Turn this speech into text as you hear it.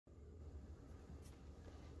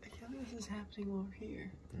This is happening over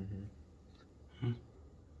here.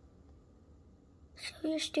 Show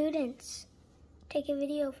your students. Take a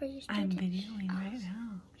video for your students. I'm videoing right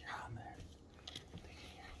now.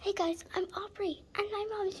 Hey guys, I'm Aubrey, and my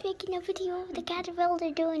mom's making a video of the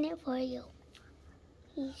caterpillar doing it for you.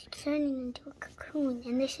 He's turning into a cocoon,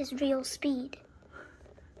 and this is real speed.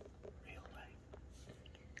 Real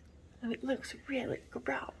life. And it looks really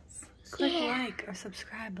gross. Click like or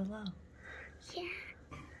subscribe below. Yeah.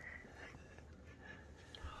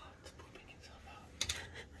 It's pooping itself out.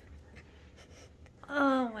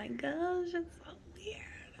 Oh my gosh, it's so weird.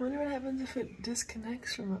 I wonder what happens if it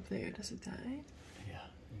disconnects from up there. Does it die? Yeah,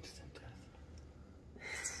 instant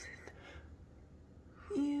death.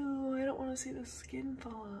 Ew, I don't want to see the skin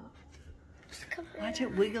fall off. Watch it.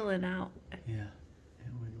 it wiggling out. Yeah,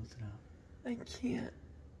 it wiggles it out. I can't.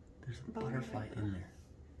 There's a butterfly in there.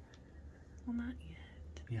 Well, not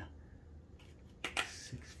yet. Yeah.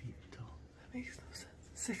 6 feet tall. That makes no sense.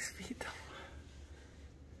 6 feet tall.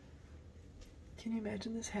 Can you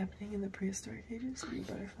imagine this happening in the prehistoric ages when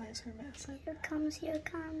butterflies were massive? Here it comes, here it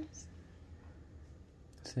comes.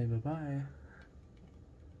 Say bye-bye.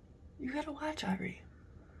 You gotta watch, Aubrey.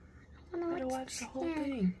 I You gotta watch the whole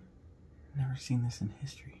thing. Never seen this in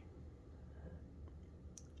history.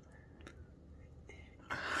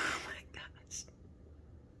 Oh my gosh.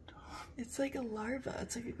 It's like a larva.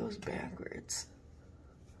 It's like it goes backwards.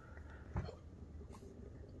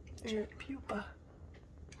 Your pupa.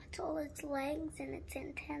 That's all its legs and its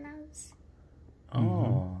antennas.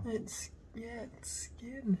 Oh. It's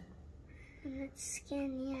skin. And its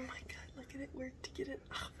skin, yeah. Oh my god, look at it work to get it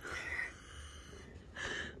off.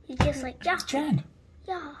 You just like, yeah. Jen!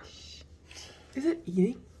 Yeah. Is it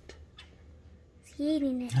eating? It's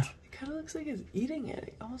eating it. It kind of looks like it's eating it.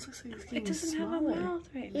 It almost looks like it's getting smaller.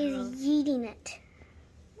 Right now. It's eating it.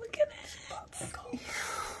 Look at it.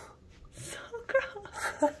 So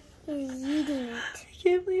gross. It's eating it. I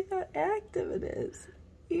can't believe how active it is.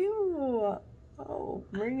 Ew. Oh,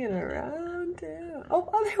 bring it around too. Oh,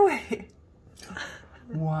 other way.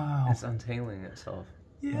 Wow. It's untangling itself.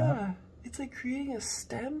 Yeah. It's like creating a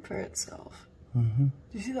stem for itself. Mm-hmm. Do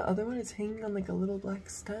you see the other one? It's hanging on like a little black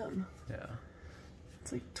stem. Yeah.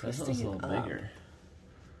 It's like This twisting one's a it little up. bigger.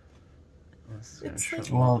 This is gonna It's shrivel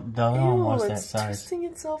like- Well, the other one was that it's size. twisting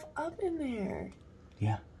itself up in there.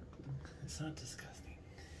 Yeah. It's not disgusting.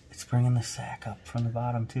 It's bringing the sack up from the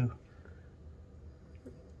bottom, too.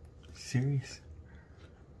 Serious.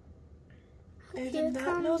 I Here did it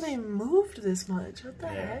not know comes. they moved this much. What the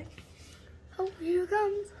Yeah. heck? Oh, here it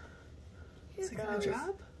comes. Here Is it it gonna goes.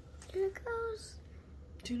 drop? Here it goes.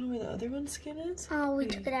 Do you know where the other one's skin is? Oh, we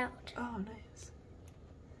took it out. Oh, nice.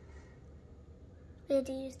 We had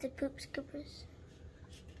to use the poop scoopers.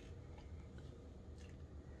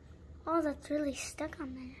 Oh, that's really stuck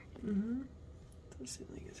on there. Mm-hmm. Doesn't seem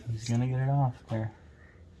like it's He's gonna get it off there.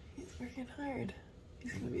 He's working hard.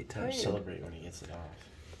 He's gonna be Time tired. to celebrate when he gets it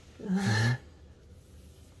off.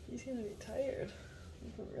 He's gonna be tired.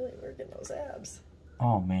 He's been really working those abs.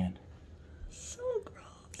 Oh, man. So gross.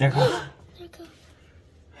 There it goes. There it goes.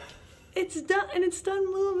 It's done, and it's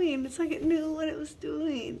done moving. It's like it knew what it was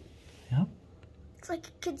doing. Yep. It's like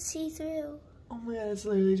it could see through. Oh my god, it's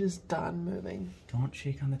literally just done moving. Don't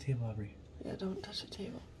shake on the table, Aubrey. Yeah, don't touch the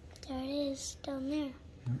table. There it is, down there.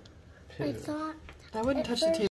 I thought I wouldn't At touch the first- table.